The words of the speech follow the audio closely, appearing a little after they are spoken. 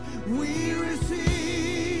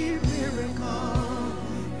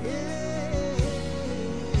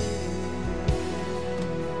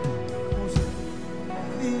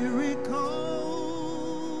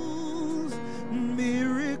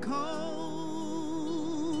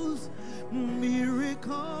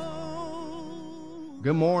miracle.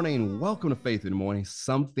 Good morning. Welcome to Faith in the Morning.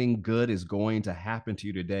 Something good is going to happen to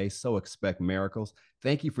you today, so expect miracles.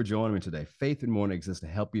 Thank you for joining me today. Faith in the Morning exists to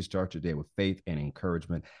help you start your day with faith and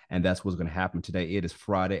encouragement, and that's what's going to happen today. It is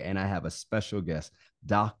Friday, and I have a special guest,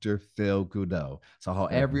 Dr. Phil Goudeaux. So,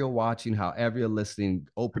 however you're watching, however you're listening,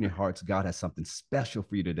 open your hearts. God has something special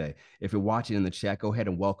for you today. If you're watching in the chat, go ahead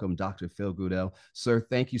and welcome Dr. Phil Goudeaux. Sir,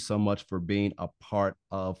 thank you so much for being a part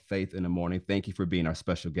of Faith in the Morning. Thank you for being our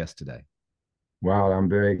special guest today. Wow, I'm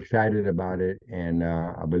very excited about it, and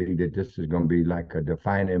I believe that this is going to be like a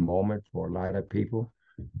defining moment for a lot of people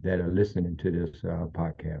that are listening to this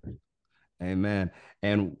podcast. Amen.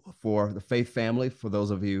 And for the faith family, for those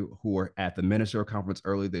of you who were at the minister conference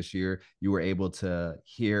early this year, you were able to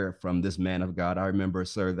hear from this man of God. I remember,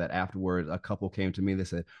 sir, that afterward, a couple came to me. They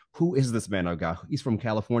said, "Who is this man of God? He's from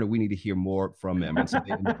California. We need to hear more from him." And so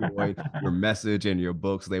they enjoyed your message and your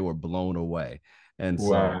books. They were blown away. And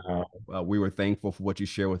so Wow. we were thankful for what you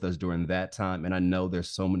share with us during that time. And I know there's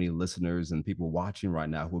so many listeners and people watching right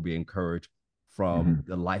now who will be encouraged from Mhm.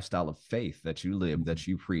 the lifestyle of faith that you live, that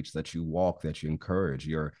you preach, that you walk, that you encourage,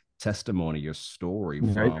 your testimony, your story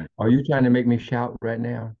from. Are you trying to make me shout right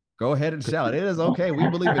now? Go ahead and shout. It is okay. We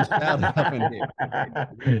believe in shouting up in here.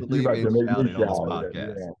 We You believe about in to make me shouting on this shout.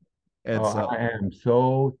 podcast. Yeah. And Oh, so, I am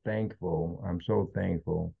so thankful. I'm so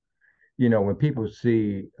thankful. You know, when people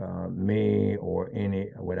see me or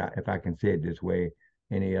if I can say it this way,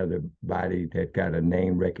 any other body that got a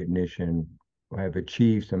name recognition or have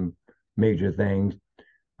achieved some major things,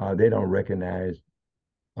 they don't recognize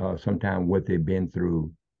sometimes what they've been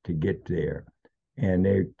through to get there. And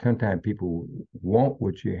they sometimes people want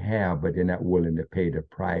what you have, but they're not willing to pay the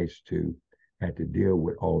price to have to deal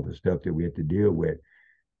with all the stuff that we have to deal with.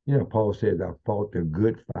 You know, Paul says, "I fought the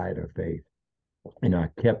good fight of faith." You know, I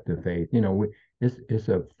kept the faith. You know, it's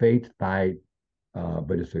a faith fight,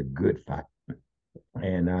 but it's a good fight.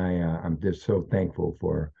 And I'm just so thankful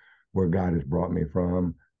for where God has brought me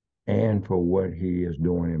from, and for what He is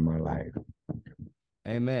doing in my life.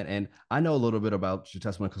 amen. And I know a little bit about your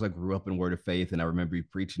testimony because I grew up in Word of Faith, and I remember you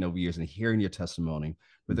preaching over years and hearing your testimony.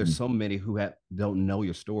 But there's Mhm. so many who don't know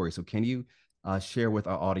your story. So can you share with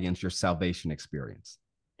our audience your salvation experience?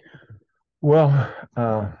 Well,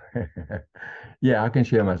 yeah, I can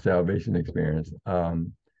share my salvation experience. I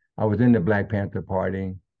was in the Black Panther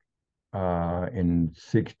Party in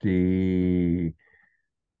 68,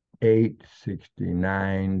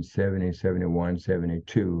 69, 70, 71,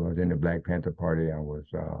 72. I was in the Black Panther Party. I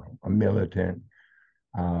was a militant.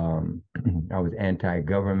 Um, I was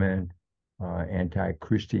anti-government,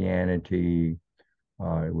 anti-Christianity.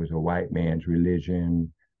 It was a white man's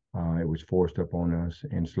religion. It was forced upon us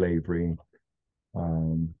in slavery.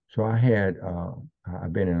 So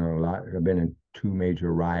I've been in a lot. I've been in two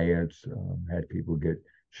major riots. Had people get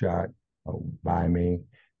shot by me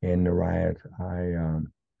in the riots.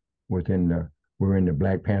 Was in the we were in the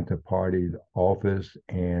Black Panther Party's office,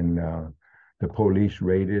 and the police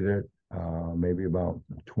raided it. Maybe about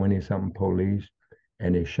 20 something police,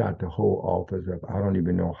 and they shot the whole office up. I don't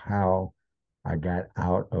even know how I got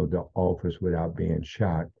out of the office without being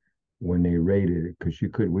shot when they raided it, because you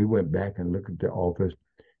could. We went back and looked at the office.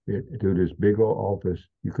 Through this big old office,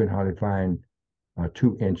 you couldn't hardly find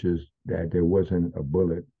 2 inches that there wasn't a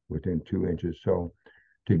bullet within 2 inches. So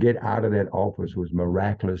to get out of that office was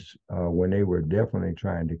miraculous when they were definitely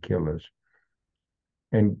trying to kill us.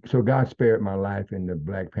 And so God spared my life in the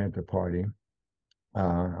Black Panther Party.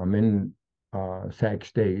 I'm in Sac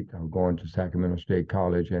State. I'm going to Sacramento State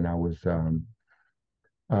College, and I was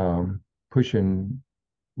pushing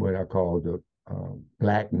what I call the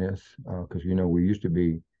blackness, because you know we used to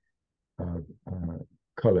be uh, uh,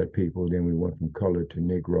 colored people, then we went from colored to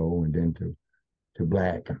Negro, and then to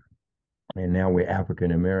black, and now we're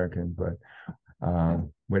African American. But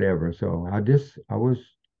whatever. So I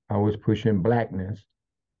was pushing blackness,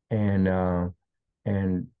 and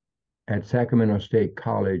and at Sacramento State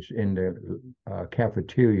College in the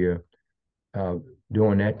cafeteria uh,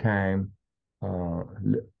 during that time,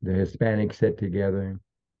 the Hispanics sit together,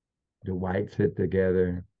 the whites sit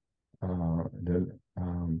together, the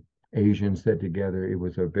Asians sit together. It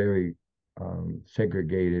was a very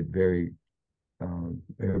segregated, very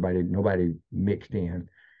nobody mixed in,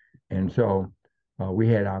 and so we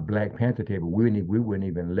had our Black Panther table. We wouldn't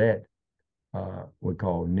even let we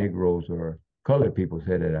call Negroes or colored people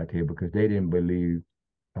sit at our table because they didn't believe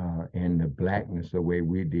in the blackness the way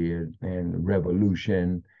we did, and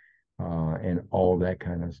revolution and all that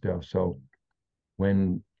kind of stuff. So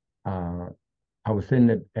when uh, I was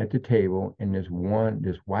sitting at the table, and this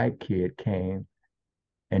white kid came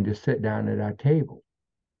and just sat down at our table.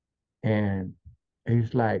 And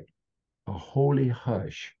it's like a holy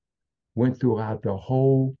hush went throughout the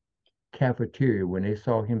whole cafeteria when they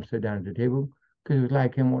saw him sit down at the table, because it was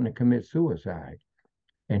like him wanting to commit suicide.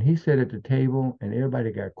 And he sat at the table and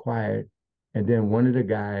everybody got quiet. And then one of the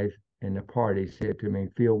guys in the party said to me,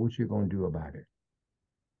 Phil, what you gonna do about it?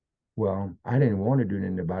 Well, I didn't want to do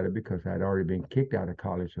anything about it because I'd already been kicked out of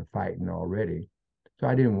college for fighting already. So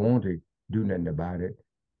I didn't want to do nothing about it.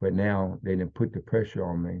 But now they didn't put the pressure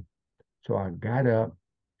on me. So I got up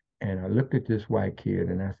and I looked at this white kid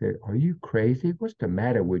and I said, are you crazy? What's the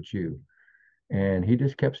matter with you? And he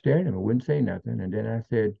just kept staring at me, wouldn't say nothing. And then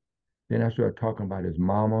I started talking about his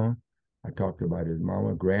mama. I talked about his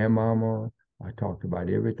mama, grandmama. I talked about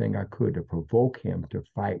everything I could to provoke him to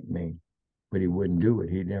fight me, but he wouldn't do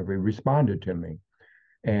it. He never responded to me.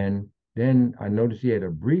 And then I noticed he had a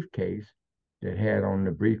briefcase that had on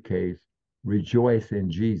the briefcase, rejoice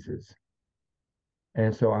in Jesus.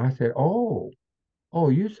 And so I said, oh,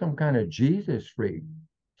 you some kind of Jesus freak,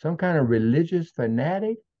 some kind of religious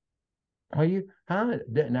fanatic? Are you, huh?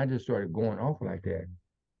 And I just started going off like that.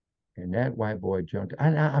 And that white boy jumped.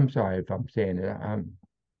 I'm sorry if I'm saying it.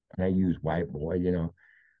 I use white boy,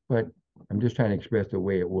 but I'm just trying to express the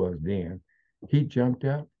way it was then. He jumped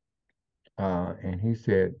up and he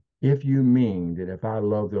said, if you mean that if I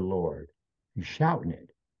love the Lord, he's shouting it,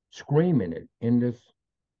 screaming it in this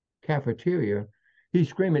cafeteria. He's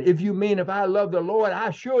screaming, if you mean if I love the Lord,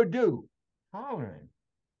 I sure do. Hollering.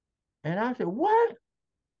 And I said, what?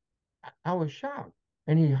 I was shocked.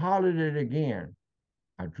 And he hollered it again.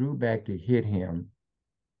 I drew back to hit him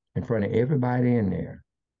in front of everybody in there,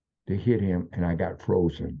 to hit him, and I got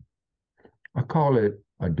frozen. I call it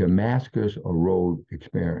a Damascus road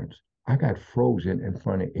experience. I got frozen in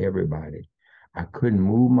front of everybody. I couldn't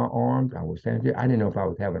move my arms. I was standing there. I didn't know if I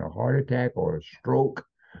was having a heart attack or a stroke.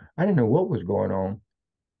 I didn't know what was going on.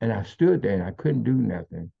 And I stood there and I couldn't do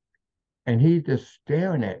nothing. And he's just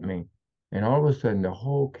staring at me. And all of a sudden, the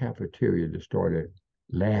whole cafeteria just started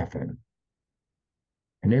laughing.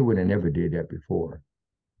 And they would have never did that before.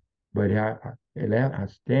 But I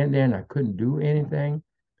stand there and I couldn't do anything.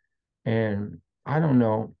 And I don't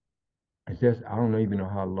know. It's just, I don't even know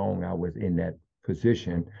how long I was in that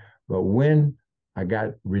position. But when I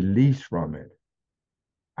got released from it,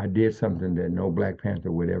 I did something that no Black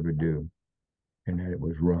Panther would ever do, and that it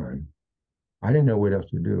was run. I didn't know what else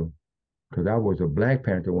to do because I was a Black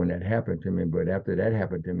Panther when that happened to me. But after that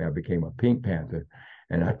happened to me, I became a Pink Panther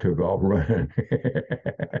and I took off running.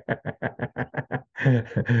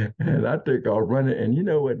 And I took off running. And you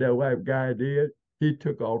know what that white guy did? He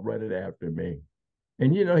took off running after me.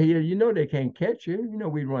 And they can't catch you.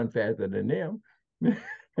 We run faster than them.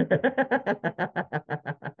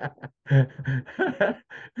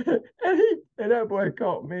 And that boy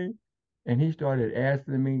caught me and he started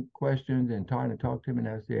asking me questions and trying to talk to me. And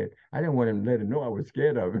I said, I didn't want him to let him know I was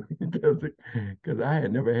scared of him because I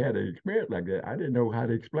had never had an experience like that. I didn't know how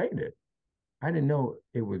to explain it. I didn't know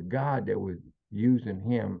it was God that was using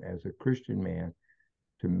him as a Christian man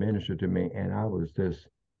to minister to me. And I was just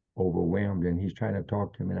overwhelmed. And he's trying to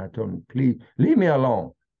talk to me. And I told him, please leave me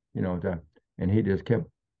alone. And he just kept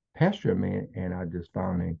pestering me. And I just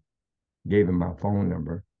finally gave him my phone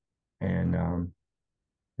number. And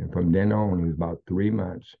from then on, it was about 3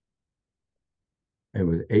 months. It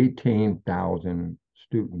was 18,000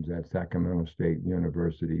 students at Sacramento State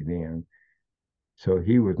University then. So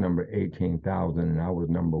he was number 18,000 and I was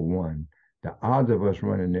number one. The odds of us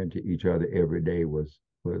running into each other every day was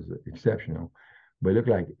exceptional. But it looked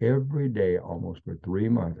like every day, almost for 3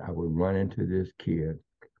 months, I would run into this kid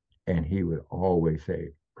and he would always say,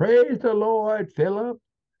 praise the Lord, Phillip.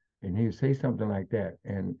 And he would say something like that.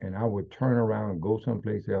 And I would turn around and go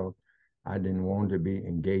someplace else. I didn't want to be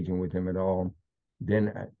engaging with him at all.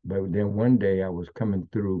 But then one day I was coming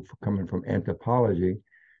from anthropology,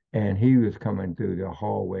 and he was coming through the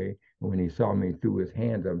hallway. And when he saw me, he threw his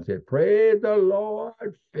hands up and said, praise the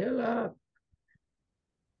Lord, Phillip.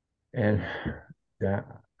 And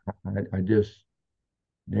I just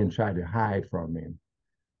didn't try to hide from him.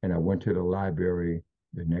 And I went to the library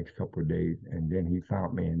the next couple of days, and then he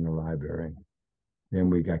found me in the library. Then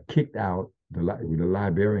we got kicked out. The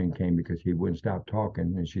librarian came because he wouldn't stop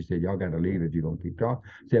talking, and she said, y'all got to leave if you're going to keep talking.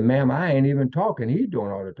 I said, ma'am, I ain't even talking. He's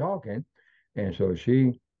doing all the talking. And so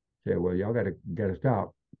she said, well, y'all got to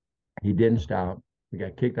stop. He didn't stop. We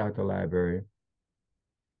got kicked out the library.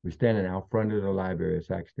 We're standing out front of the library at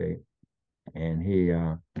Sac State, and he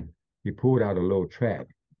pulled out a little track.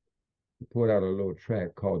 He pulled out a little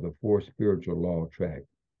track called the Four Spiritual Law track.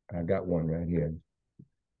 I got one right here.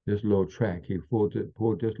 This little track, he pulled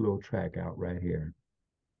this little track out right here,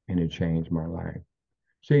 and it changed my life.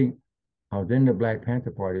 See, I was in the Black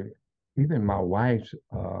Panther Party. Even my wife's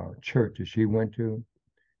church that she went to,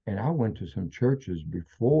 and I went to some churches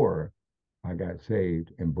before I got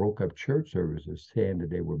saved and broke up church services, saying that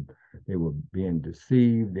they were being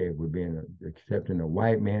deceived, they were being accepting a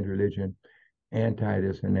white man's religion, anti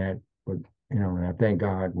this and that. But and I thank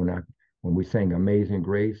God when we sing Amazing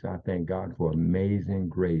Grace, I thank God for amazing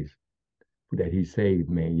grace that He saved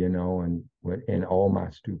me, and all my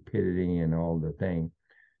stupidity and all the thing.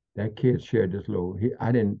 That kid shared this little. It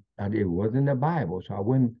wasn't the Bible, so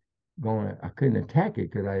I couldn't attack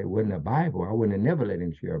it because it wasn't a Bible. I wouldn't have never let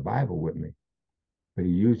him share a Bible with me. But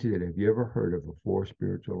he used it. Have you ever heard of the four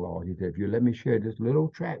spiritual laws? He said, if you let me share this little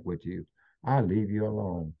tract with you, I'll leave you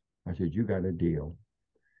alone. I said, you got a deal.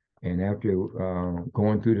 And after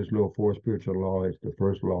going through this little four spiritual laws, the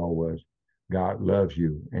first law was God loves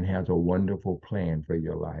you and has a wonderful plan for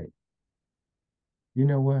your life. You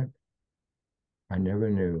know what? I never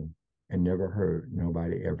knew and never heard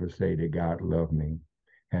nobody ever say that God loved me,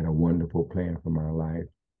 had a wonderful plan for my life.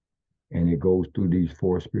 And it goes through these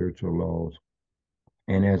four spiritual laws.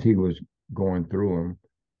 And as he was going through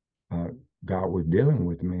them, God was dealing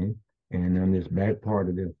with me. And on this back part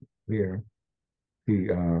of this here,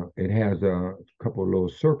 it has a couple of little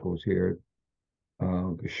circles here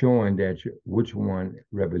showing which one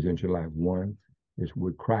represents your life. One is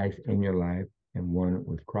with Christ in your life, and one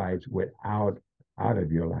with Christ out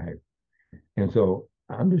of your life. And so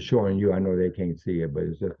I'm just showing you. I know they can't see it, but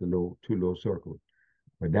it's just two little circles.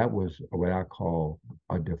 But that was what I call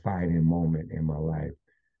a defining moment in my life.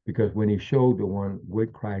 Because when he showed the one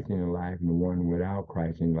with Christ in your life and the one without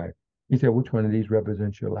Christ in your life, he said, which one of these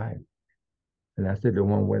represents your life? And I said, the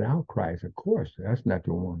one without Christ. Of course, that's not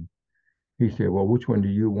the one. He said, well, which one do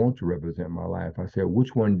you want to represent my life? I said,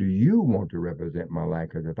 which one do you want to represent my life?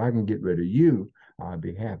 Because if I can get rid of you, I'll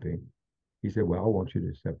be happy. He said, well, I want you to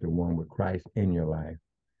accept the one with Christ in your life.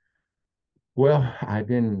 Well, I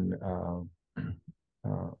didn't,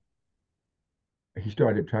 he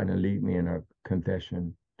started trying to lead me in a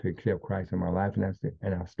confession to accept Christ in my life.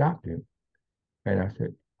 And I stopped him. And I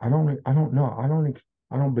said, I don't know.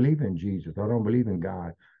 I don't believe in Jesus. I don't believe in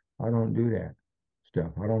God. I don't do that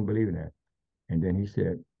stuff. I don't believe in that. And then he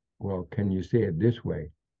said, well, can you say it this way?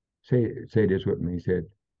 Say this with me. He said,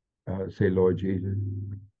 say, Lord Jesus,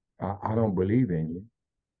 I don't believe in you,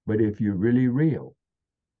 but if you're really real,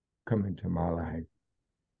 come into my life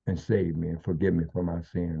and save me and forgive me for my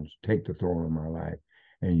sins. Take the throne of my life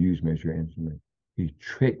and use me as your instrument. He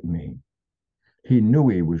tricked me. He knew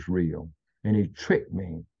he was real, and he tricked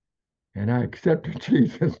me. And I accepted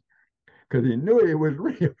Jesus because he knew he was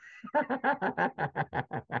real.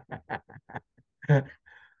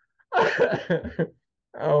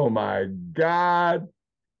 Oh my God.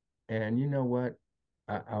 And you know what?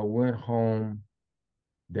 I went home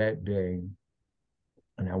that day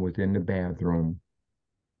and I was in the bathroom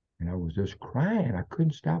and I was just crying. I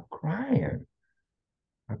couldn't stop crying.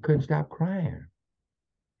 I couldn't stop crying.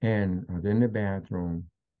 And I was in the bathroom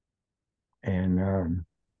and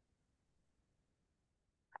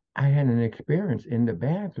I had an experience in the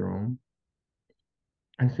bathroom.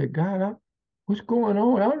 I said, God, what's going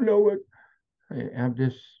on? I don't know what. I'm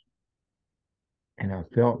just, and I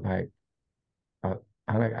felt like,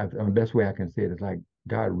 the best way I can say it is like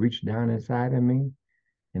God reached down inside of me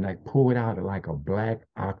and like pulled out like a black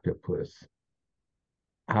octopus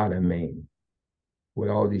out of me with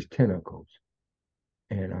all these tentacles.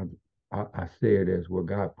 And I say it as, well,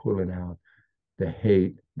 God pulling out the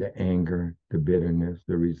hate, the anger, the bitterness,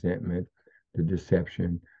 the resentment, the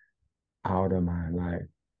deception out of my life.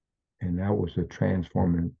 And that was a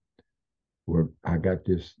transforming where I got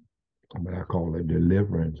this, what I call a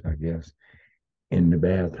deliverance, I guess, in the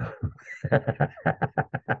bathroom.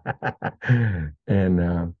 And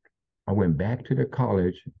I went back to the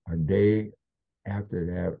college a day after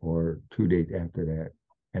that or 2 days after that.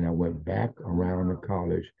 And I went back around the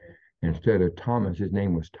college. Instead of Thomas, his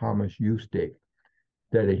name was Thomas Eustick.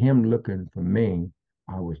 Instead of him looking for me,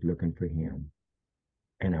 I was looking for him.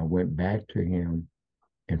 And I went back to him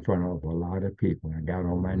in front of a lot of people. I got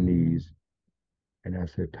on my knees and I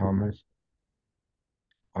said, Thomas,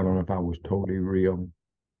 I don't know if I was totally real,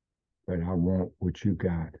 but I want what you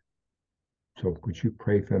got. So could you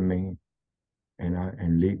pray for me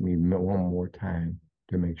and lead me one more time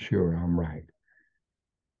to make sure I'm right?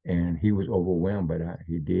 And he was overwhelmed, but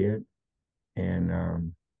he did. And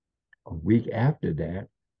a week after that,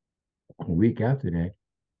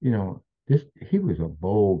 he was a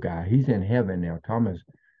bold guy. He's in heaven now. Thomas,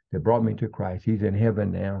 that brought me to Christ, he's in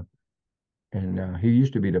heaven now. And he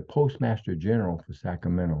used to be the postmaster general for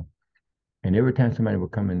Sacramento. And every time somebody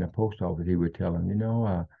would come in the post office, he would tell him,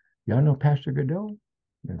 y'all know Pastor Goudeaux?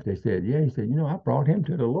 And they said, yeah. He said, you know, I brought him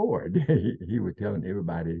to the Lord. He was telling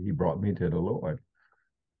everybody he brought me to the Lord.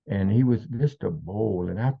 And he was just a bold,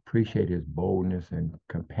 and I appreciate his boldness and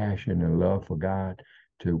compassion and love for God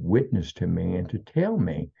to witness to me and to tell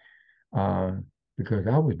me, uh, because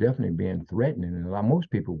I was definitely being threatened, and most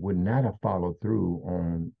people would not have followed through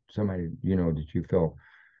on somebody, you know, that you felt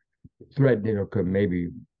threatened or could maybe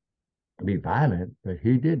be violent, but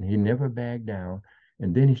he didn't. He never backed down.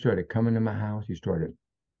 And then he started coming to my house. He started,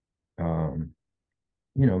 um,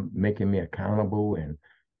 you know, making me accountable and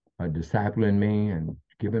discipling me and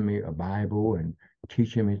giving me a Bible and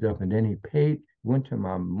teaching me stuff. And then went to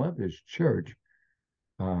my mother's church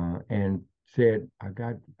and said, I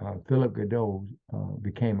got Phillip Goudeaux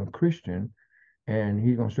became a Christian and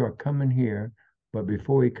he's going to start coming here. But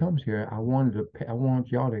before he comes here, I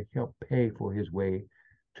want y'all to help pay for his way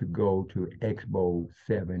to go to Expo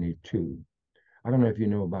 72. I don't know if you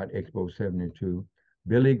know about Expo 72.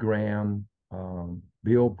 Billy Graham,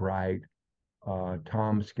 Bill Bright,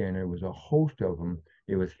 Tom Skinner, was a host of them.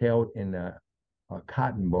 It was held in the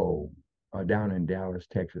Cotton Bowl down in Dallas,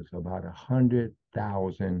 Texas. About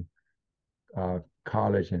 100,000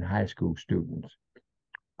 college and high school students.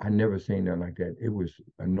 I never seen nothing like that. It was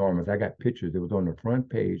enormous. I got pictures. It was on the front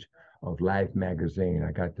page of Life magazine.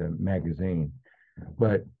 I got the magazine,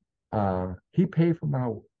 but he paid for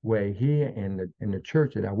my way here in the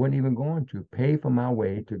church that I wasn't even going to. Paid for my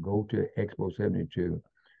way to go to Expo 72,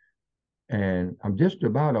 and I'm just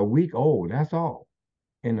about a week old. That's all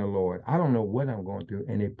in the Lord. I don't know what I'm going through,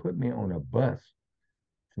 and they put me on a bus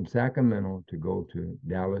from Sacramento to go to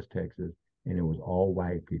Dallas, Texas, and it was all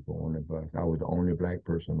white people on the bus. I was the only black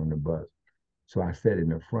person on the bus. So I sat in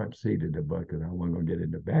the front seat of the bus because I wasn't going to get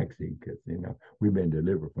in the back seat because, you know, we've been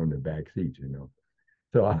delivered from the back seat, you know.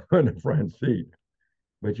 So I was in the front seat.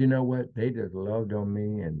 But you know what? They just loved on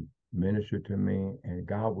me and ministered to me, and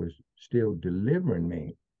God was still delivering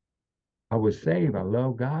me. I was saved. I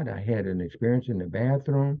love God. I had an experience in the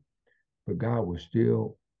bathroom, but God was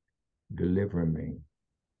still delivering me.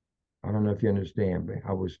 I don't know if you understand, but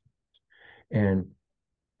I was, and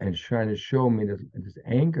trying to show me this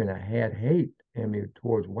anger, and I had hate in me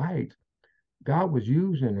towards whites. God was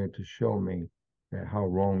using it to show me that how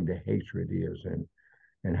wrong the hatred is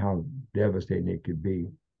and how devastating it could be.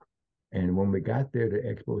 And when we got there to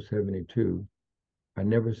Expo 72, I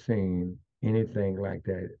never seen anything like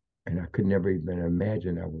that. And I could never even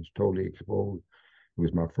imagine I was totally exposed. It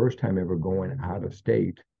was my first time ever going out of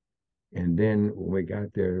state. And then when we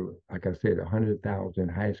got there, like I said, 100,000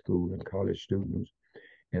 high school and college students.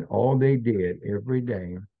 And all they did every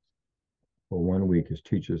day for 1 week is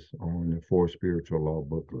teach us on the 4 spiritual law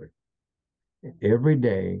booklet. Every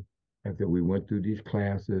day after we went through these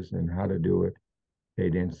classes and how to do it, they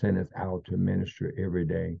then sent us out to minister every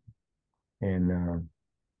day. And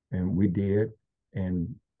we did,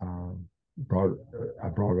 and I brought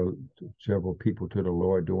several people to the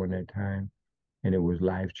Lord during that time, and it was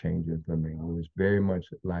life changing for me. It was very much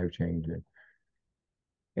life changing.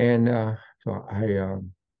 And so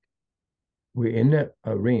we're in the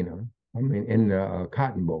arena. I mean, in the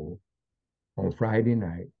Cotton Bowl on Friday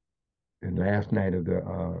night, and last night of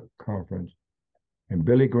the conference, and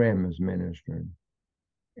Billy Graham is ministering,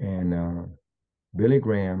 and Billy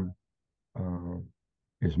Graham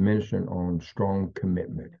is ministering on strong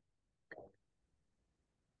commitment.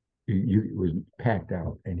 It was packed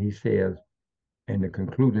out, and he says, in the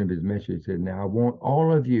conclusion of his message, he said, "Now I want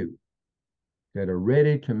all of you that are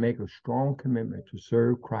ready to make a strong commitment to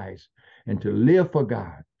serve Christ and to live for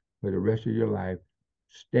God for the rest of your life,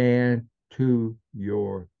 stand to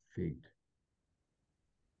your feet."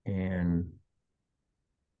 And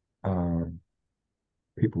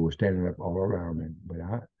people were standing up all around me, but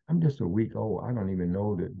I'm just a week old. I don't even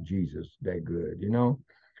know that Jesus that good, you know.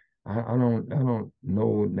 I don't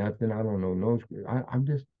know nothing. I don't know no.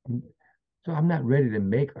 So I'm not ready to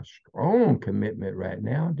make a strong commitment right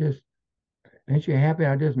now. Just ain't you happy?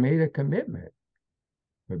 I just made a commitment.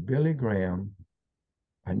 But Billy Graham,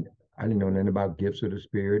 I didn't know nothing about gifts of the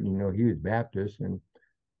Spirit. You know, he was Baptist,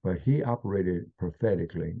 but he operated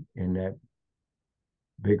prophetically in that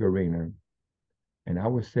big arena. And I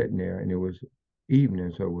was sitting there, and it was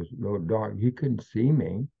evening, so it was a little dark. He couldn't see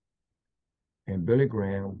me. And Billy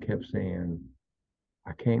Graham kept saying,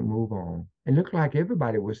 "I can't move on." It looked like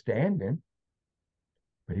everybody was standing.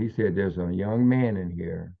 But he said, "There's a young man in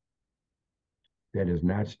here that is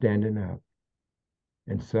not standing up.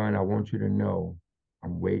 And son, I want you to know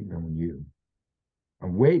I'm waiting on you.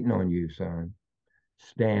 I'm waiting on you, son.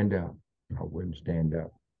 Stand up." I wouldn't stand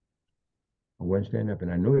up. I wouldn't stand up.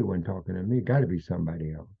 And I knew he wasn't talking to me. Got to be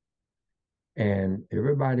somebody else. And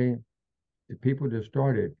everybody, the people just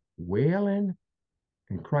started wailing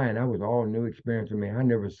and crying. That was all new experience to me. I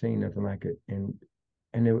never seen nothing like it. And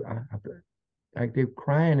like they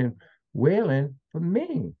crying and wailing for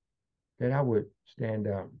me that I would stand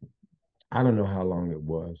up. I don't know how long it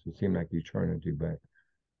was. It seemed like eternity, but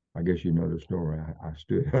I guess you know the story. I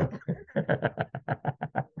stood up.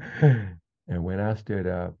 And when I stood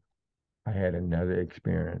up, I had another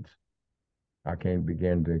experience. I can't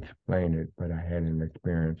begin to explain it, but I had an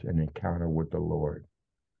experience, an encounter with the Lord.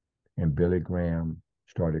 And Billy Graham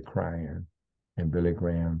started crying, and Billy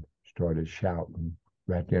Graham started shouting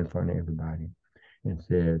right there in front of everybody and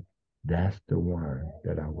said, "That's the one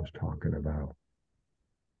that I was talking about.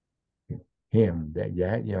 Him, that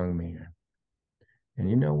young man." And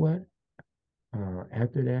you know what?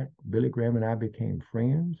 After that, Billy Graham and I became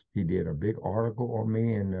friends. He did a big article on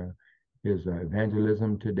me in his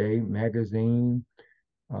Evangelism Today magazine.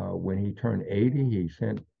 When he turned 80, he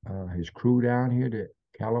sent his crew down here to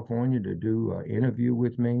California to do an interview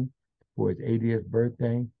with me for his 80th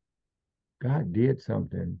birthday. God did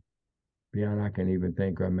something beyond I can even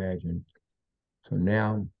think or imagine. So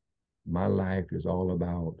now my life is all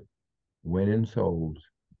about winning souls,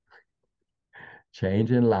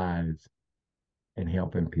 changing lives, and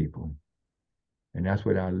helping people. And that's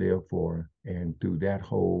what I live for. And through that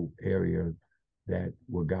whole area, that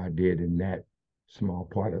what God did in that small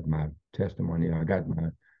part of my testimony, I got my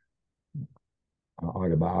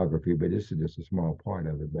autobiography, but this is just a small part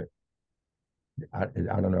of it. But I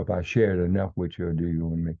don't know if I shared enough with you, or do you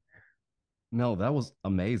want me? No, that was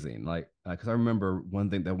amazing. Like, because I remember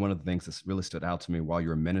one of the things that really stood out to me while you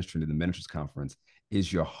were ministering to the ministers conference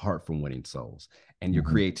is your heart for winning souls and your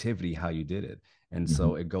Mhm, creativity, how you did it. And mhm.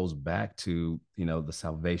 so it goes back to, the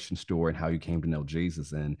salvation story and how you came to know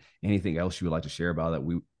Jesus, and anything else you would like to share about that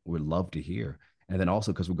we would love to hear. And then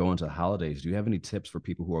also, because we're going to the holidays, do you have any tips for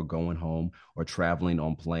people who are going home or traveling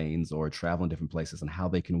on planes or traveling different places, and how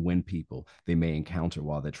they can win people they may encounter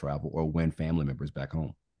while they travel, or win family members back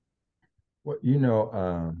home? Well,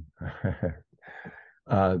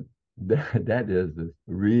 uh, that is a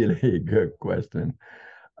really good question.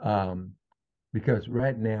 Um, because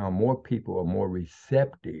right now, more people are more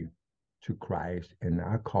receptive to Christ, and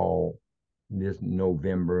I call this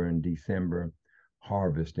November and December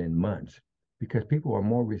harvesting months because people are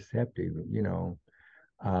more receptive.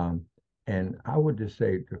 Um, and I would just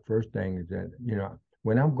say the first thing is that,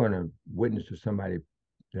 when I'm going to witness to somebody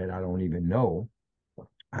that I don't even know,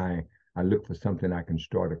 I I look for something I can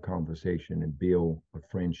start a conversation and build a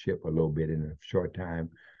friendship a little bit in a short time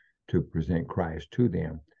to present Christ to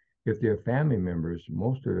them. If they're family members,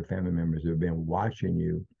 most of the family members have been watching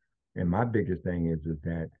you. And my biggest thing is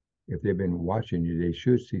that if they've been watching you, they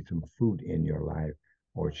should see some fruit in your life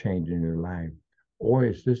or change in your life. Or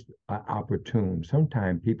it's just opportune.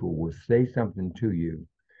 Sometimes people will say something to you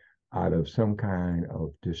out of some kind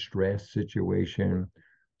of distress situation,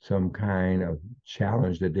 some kind of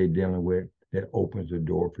challenge that they're dealing with that opens the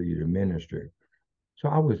door for you to minister. So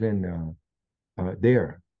I was in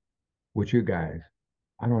there with you guys.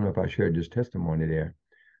 I don't know if I shared this testimony there,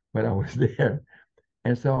 but I was there.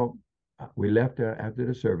 And so we left after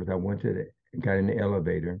the service. I went got in the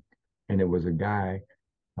elevator, and there was a guy.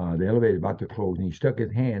 The elevator about to close, and he stuck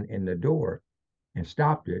his hand in the door and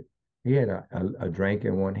stopped it. He had a drink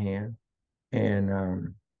in one hand,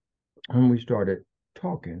 and we started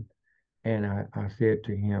talking. And I said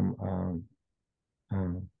to him,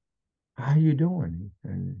 um, "How you doing?"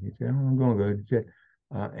 And he said, "Oh, I'm doing good." He said,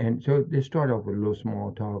 and so they started off with a little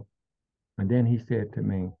small talk. And then he said to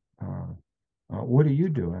me, "What do you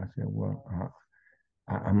do?" I said, "Well,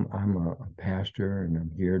 I'm a pastor, and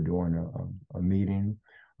I'm here doing a meeting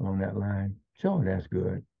along that line." So that's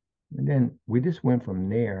good. And then we just went from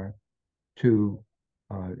there to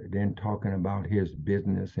then talking about his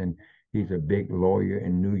business, and he's a big lawyer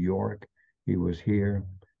in New York. He was here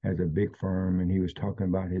as a big firm, and he was talking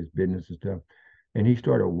about his business and stuff. And he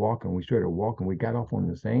started walking. We started walking. We got off on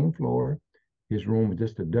the same floor. His room was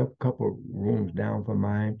just a couple rooms down from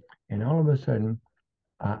mine. And all of a sudden,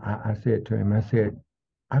 I said to him, I said,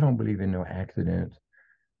 "I don't believe in no accidents."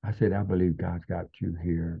 I said, "I believe God's got you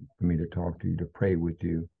here for me to talk to you, to pray with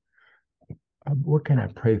you. What can I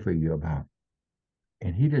pray for you about?"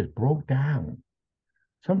 And he just broke down.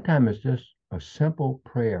 Sometimes it's just a simple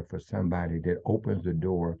prayer for somebody that opens the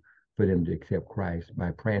door for them to accept Christ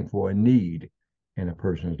by praying for a need in a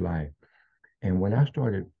person's life. And when I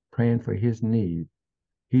started praying for his need,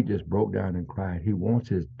 he just broke down and cried. He wants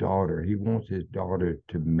his daughter. He wants his daughter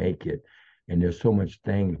to make it. And there's so much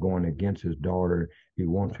things going against his daughter. He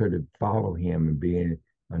wants her to follow him and be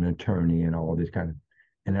an attorney and all this kind of.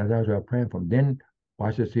 And as I was praying for him, then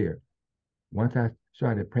watch this here. Once I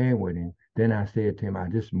started praying with him, then I said to him, I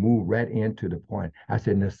just moved right into the point. I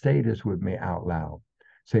said, now say this with me out loud.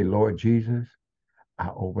 Say, Lord Jesus, I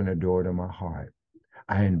open the door to my heart.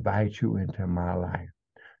 I invite you into my life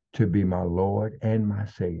to be my Lord and my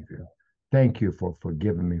Savior. Thank you for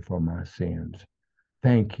forgiving me for my sins.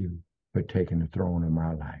 Thank you for taking the throne of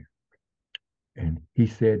my life. And he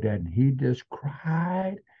said that, and he just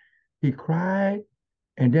cried. He cried.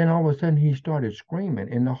 And then all of a sudden he started screaming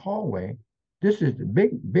in the hallway. This is the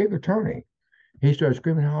big attorney. He started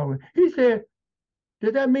screaming in the hallway. He said,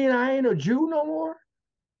 does that mean I ain't a Jew no more?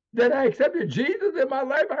 That I accepted Jesus in my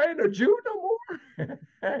life, I ain't a Jew no more?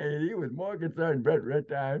 Hey, he was more concerned at that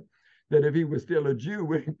time that if he was still a Jew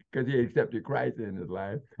because he accepted Christ in his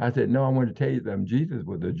life. I said, no, I want to tell you something. Jesus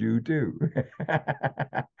was a Jew too.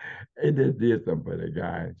 It just did something for the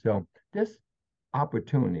guy. So this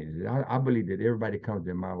opportunities. I believe that everybody comes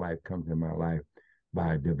in my life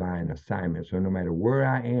by divine assignment. So no matter where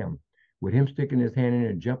I am, with him sticking his hand in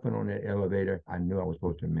and jumping on that elevator, I knew I was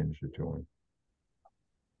supposed to minister to him.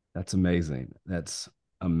 That's amazing. That's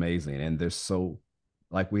amazing. And there's so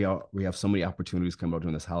like we have so many opportunities coming up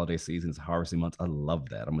during this holiday season, it's harvesting months. I love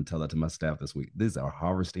that. I'm gonna tell that to my staff this week. These are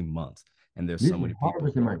harvesting months. And there's This so is many people.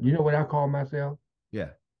 harvesting my. You know what I call myself? Yeah.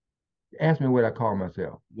 Ask me what I call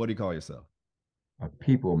myself. What do you call yourself? A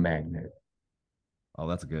people magnet. Oh,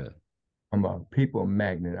 that's good. I'm a people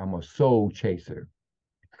magnet. I'm a soul chaser.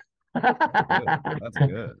 That's good. That's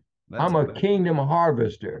good. That's I'm a good. kingdom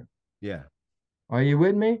harvester. Yeah, Are you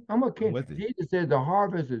with me? I'm a I'm king. with you. Jesus says the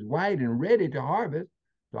harvest is white and ready to harvest.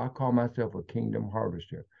 So I call myself a kingdom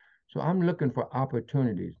harvester. So I'm looking for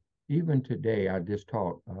opportunities. Even today, I just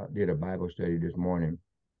did a Bible study this morning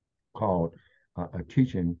called a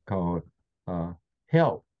teaching called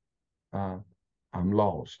Help, uh, I'm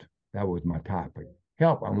Lost. That was my topic.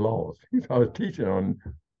 Help, I'm lost. So I was teaching on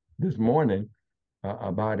this morning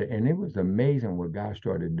about it, and it was amazing what God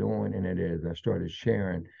started doing. And it is, I started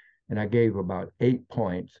sharing, and I gave about 8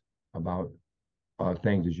 points about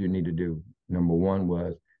things that you need to do. Number one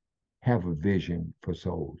was have a vision for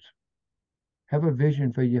souls. Have a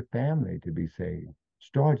vision for your family to be saved.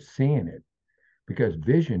 Start seeing it because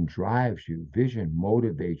vision drives you, vision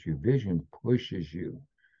motivates you, vision pushes you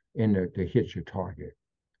to hit your target.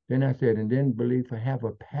 Then I said, and then believe for have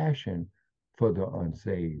a passion for the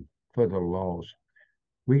unsaved, for the lost.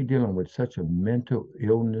 We're dealing with such a mental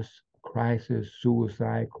illness crisis,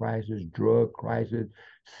 suicide crisis, drug crisis,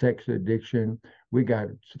 sex addiction. We got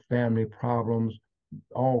family problems,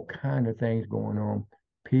 all kind of things going on.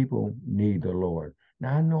 People need the Lord.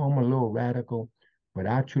 Now I know I'm a little radical, but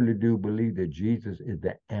I truly do believe that Jesus is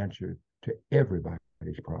the answer to everybody's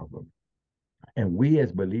problem. And we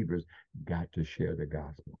as believers got to share the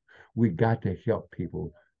gospel. We got to help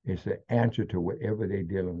people. It's the answer to whatever they're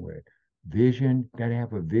dealing with. Vision, got to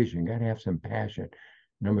have a vision, got to have some passion.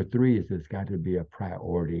 Number three is it's got to be a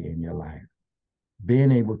priority in your life.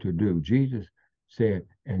 Being able to do, Jesus said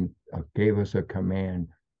and gave us a command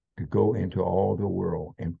to go into all the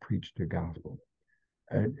world and preach the gospel.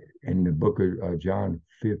 In the book of John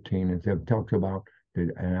 15 and 7 talks about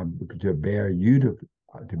to bear you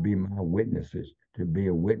to be my witnesses, to be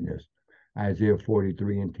a witness. Isaiah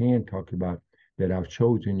 43 and 10 talks about that I've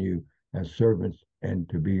chosen you as servants and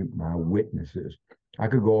to be my witnesses. I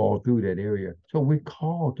could go all through that area. So we're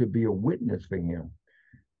called to be a witness for him.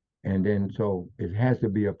 And then so it has to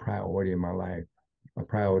be a priority in my life, a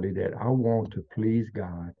priority that I want to please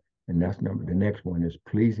God. And that's the next one is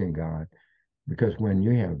pleasing God. Because when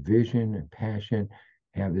you have vision and passion,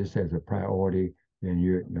 have this as a priority, then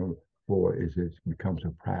you're number four is it becomes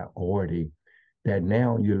a priority that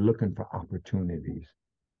now you're looking for opportunities.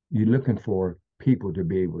 You're looking for people to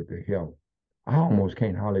be able to help. I almost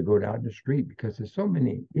can't hardly go down the street because there's so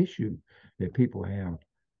many issues that people have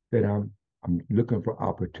that I'm looking for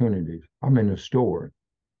opportunities. I'm in the store.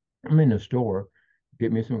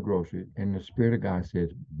 Get me some groceries, and the Spirit of God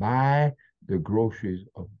says, buy the groceries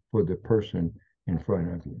for the person in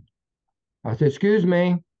front of you. I said, excuse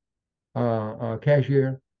me,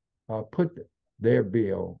 cashier, put their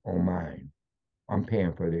bill on mine. I'm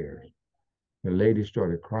paying for theirs. The lady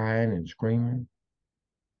started crying and screaming,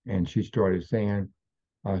 and she started saying,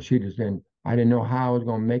 she just said, I didn't know how I was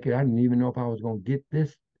going to make it. I didn't even know if I was going to get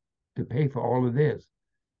this to pay for all of this.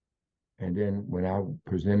 And then when I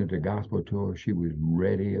presented the gospel to her, she was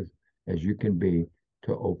ready as you can be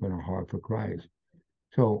to open her heart for Christ.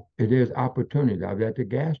 So it is opportunity. I was at the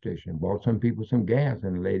gas station, bought some people some gas,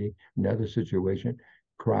 and a lady, another situation,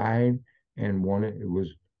 cried and wanted, it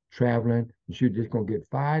was traveling, and she was just gonna get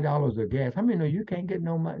 $5 of gas. I mean, no, you can't get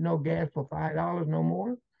no gas for $5 no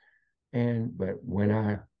more. And but when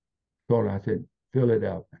I told her, I said, fill it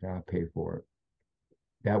up and I'll pay for it.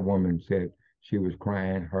 That woman said she was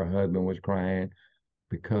crying, her husband was crying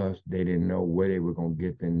because they didn't know where they were gonna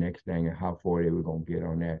get the next thing and how far they were gonna get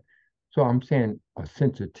on that. So I'm saying a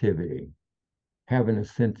sensitivity, having a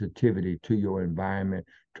sensitivity to your environment,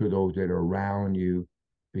 to those that are around you,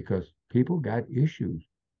 because people got issues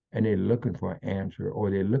and they're looking for an answer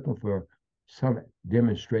or they're looking for some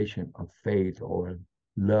demonstration of faith or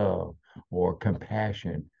love or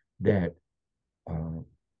compassion that uh,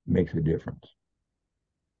 makes a difference.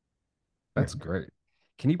 That's great.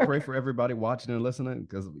 Can you pray for everybody watching and listening?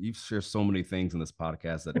 Because you've shared so many things in this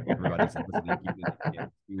podcast that everybody's listening, even if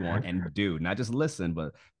you want and do, not just listen,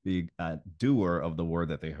 but be a doer of the word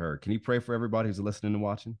that they heard. Can you pray for everybody who's listening and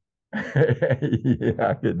watching? Yeah,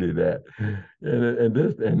 I could do that.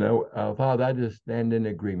 Father, I just stand in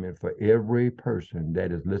agreement for every person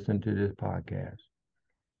that is listening to this podcast,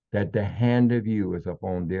 that the hand of you is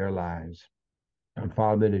upon their lives. And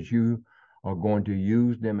Father, that you are going to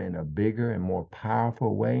use them in a bigger and more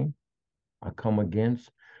powerful way. I come against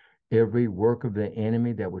every work of the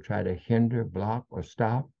enemy that will try to hinder, block, or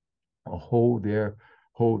stop, or hold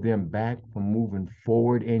them back from moving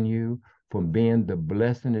forward in you, from being the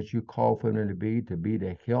blessing that you call for them to be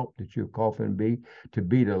the help that you call for them to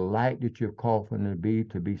be the light that you've called for them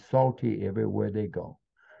to be salty everywhere they go.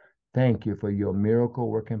 Thank you for your miracle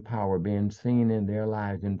working power being seen in their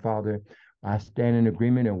lives. And Father, I stand in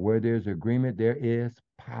agreement, and where there's agreement, there is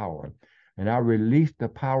power. And I release the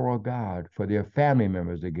power of God for their family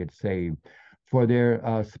members to get saved, for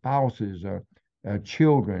their spouses or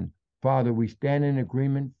children. Father, we stand in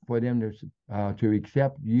agreement for them to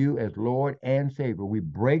accept you as Lord and Savior. We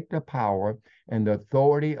break the power and the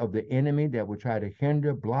authority of the enemy that will try to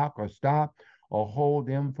hinder, block, or stop or hold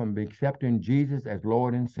them from accepting Jesus as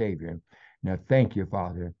Lord and Savior. Now, thank you,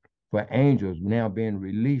 Father, for angels now being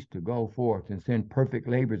released to go forth and send perfect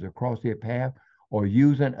laborers across their path or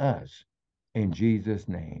using us in Jesus'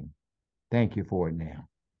 name. Thank you for it now.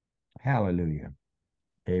 Hallelujah.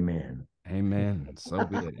 Amen. Amen. So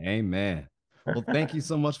be it. Amen. Well, thank you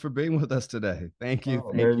so much for being with us today. Thank you.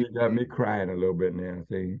 Oh, Thank man, you. you got me crying a little bit now.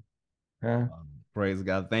 See, huh? Praise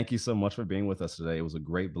God. Thank you so much for being with us today. It was a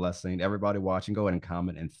great blessing. Everybody watching, go ahead and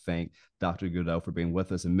comment and thank Dr. Goudeaux for being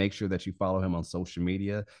with us. And make sure that you follow him on social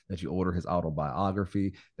media, that you order his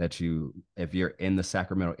autobiography, that you, if you're in the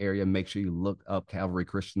Sacramento area, make sure you look up Calvary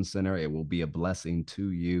Christian Center. It will be a blessing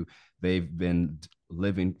to you. They've been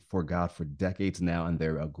living for God for decades now, and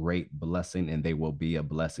they're a great blessing, and they will be a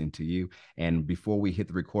blessing to you. And before we hit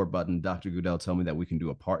the record button, Dr. Goudeaux told me that we can do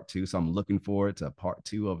a part two. So I'm looking forward to a part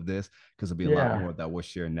two of this because there'll be a lot Yeah. more that we'll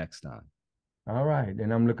share next time. All right.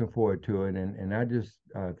 And I'm looking forward to it. And I just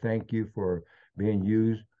thank you for being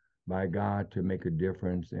used by God to make a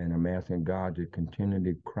difference. And I'm asking God to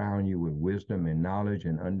continually crown you with wisdom and knowledge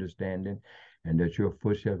and understanding, and that your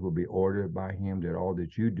footsteps will be ordered by him, that all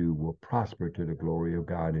that you do will prosper to the glory of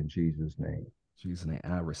God in Jesus' name. Jesus' name,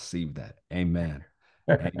 I receive that. Amen.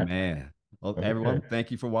 Amen. Well, Okay. everyone,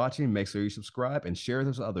 thank you for watching. Make sure you subscribe and share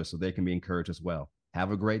this with others so they can be encouraged as well.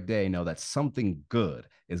 Have a great day. Know that something good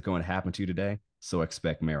is going to happen to you today. So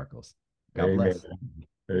expect miracles. God Amen. bless.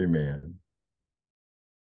 Amen.